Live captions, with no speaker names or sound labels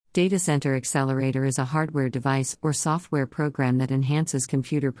Data Center Accelerator is a hardware device or software program that enhances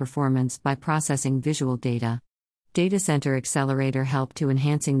computer performance by processing visual data. Data Center Accelerator help to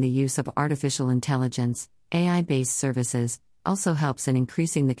enhancing the use of artificial intelligence, AI-based services, also helps in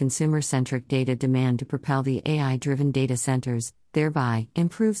increasing the consumer-centric data demand to propel the AI-driven data centers, thereby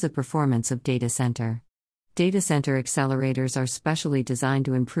improves the performance of data center. Data center accelerators are specially designed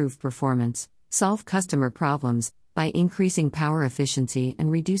to improve performance, solve customer problems, by increasing power efficiency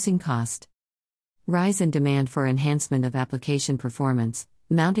and reducing cost. Rise in demand for enhancement of application performance,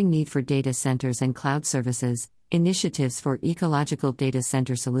 mounting need for data centers and cloud services, initiatives for ecological data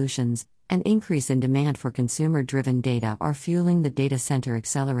center solutions, and increase in demand for consumer-driven data are fueling the data center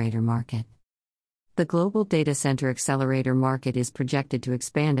accelerator market. The global data center accelerator market is projected to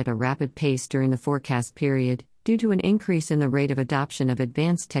expand at a rapid pace during the forecast period, due to an increase in the rate of adoption of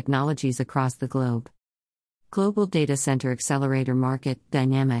advanced technologies across the globe. Global Data Center Accelerator Market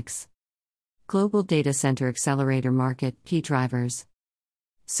Dynamics. Global Data Center Accelerator Market Key Drivers.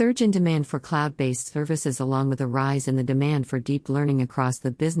 Surge in demand for cloud-based services along with a rise in the demand for deep learning across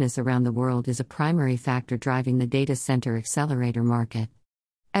the business around the world is a primary factor driving the data center accelerator market.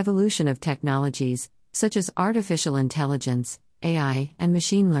 Evolution of technologies, such as artificial intelligence, AI, and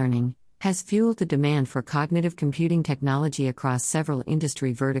machine learning, has fueled the demand for cognitive computing technology across several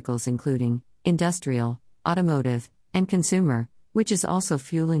industry verticals including industrial, automotive, and consumer, which is also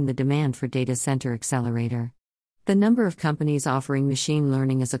fueling the demand for data center accelerator. The number of companies offering machine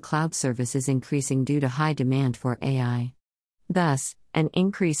learning as a cloud service is increasing due to high demand for AI. Thus, an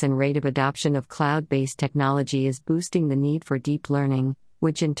increase in rate of adoption of cloud-based technology is boosting the need for deep learning,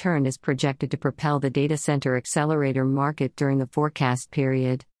 which in turn is projected to propel the data center accelerator market during the forecast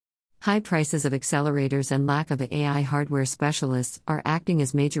period. High prices of accelerators and lack of AI hardware specialists are acting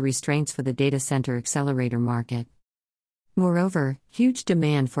as major restraints for the data center accelerator market. Moreover, huge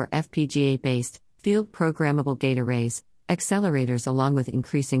demand for FPGA-based, field programmable gate arrays, accelerators along with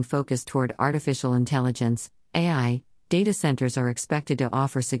increasing focus toward artificial intelligence, AI, data centers are expected to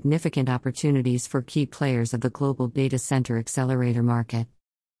offer significant opportunities for key players of the global data center accelerator market.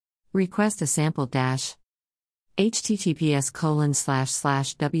 Request a sample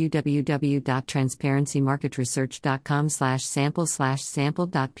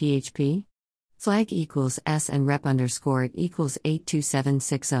https://www.transparencymarketresearch.com/sample/sample.php flag equals S and rep underscore equals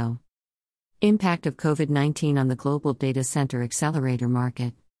 82760. Impact of COVID-19 on the global data center accelerator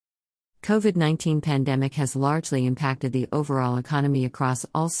market. COVID-19 pandemic has largely impacted the overall economy across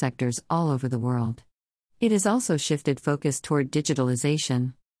all sectors all over the world. It has also shifted focus toward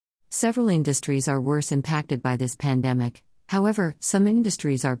digitalization. Several industries are worse impacted by this pandemic, however, some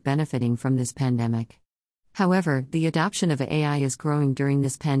industries are benefiting from this pandemic. However, the adoption of AI is growing during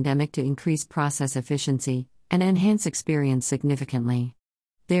this pandemic to increase process efficiency and enhance experience significantly.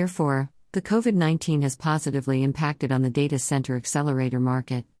 Therefore, the COVID-19 has positively impacted on the data center accelerator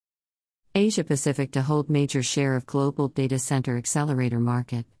market. Asia Pacific to hold major share of global data center accelerator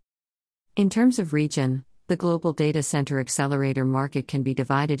market. In terms of region, the global data center accelerator market can be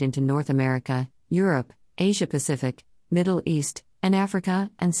divided into North America, Europe, Asia Pacific, Middle East, and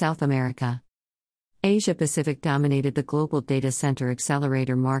Africa and South America. Asia Pacific dominated the global data center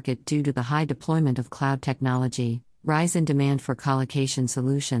accelerator market due to the high deployment of cloud technology, rise in demand for colocation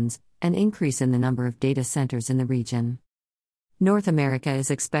solutions, and increase in the number of data centers in the region. North America is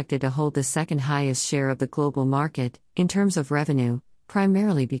expected to hold the second highest share of the global market, in terms of revenue,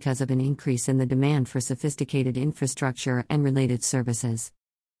 primarily because of an increase in the demand for sophisticated infrastructure and related services.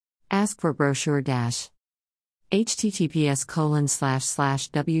 Ask for brochure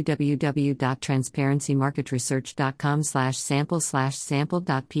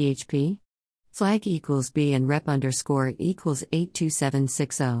https://www.transparencymarketresearch.com/sample/sample.php flag equals B and rep underscore equals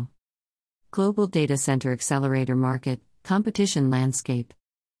 82760. Global Data Center Accelerator Market Competition Landscape.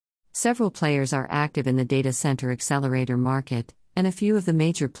 Several players are active in the data center accelerator market, and a few of the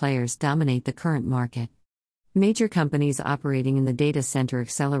major players dominate the current market. Major companies operating in the data center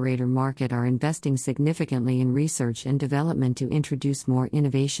accelerator market are investing significantly in research and development to introduce more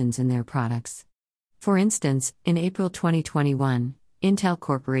innovations in their products. For instance, in April 2021, Intel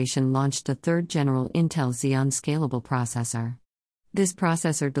Corporation launched a third-general Intel Xeon Scalable processor. This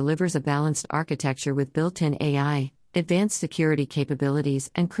processor delivers a balanced architecture with built-in AI, advanced security capabilities,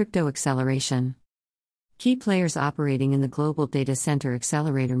 and crypto acceleration. Key players operating in the global data center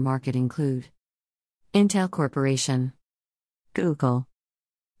accelerator market include Intel Corporation, Google,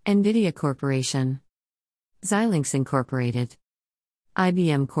 NVIDIA Corporation, Xilinx Incorporated,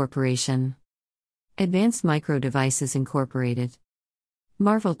 IBM Corporation, Advanced Micro Devices Incorporated,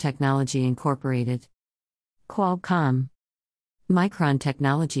 Marvell Technology Incorporated, Qualcomm, Micron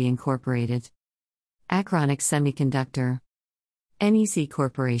Technology Incorporated. Acronics Semiconductor. NEC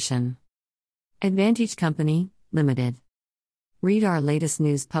Corporation. Advantage Company, Limited. Read our latest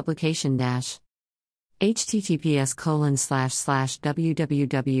news publication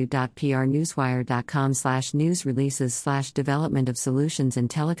https://www.prnewswire.com/news releases/development of solutions in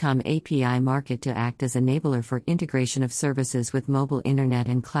telecom API market to act as enabler for integration of services with mobile internet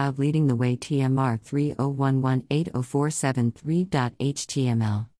and cloud leading the way TMR 30118047.3.html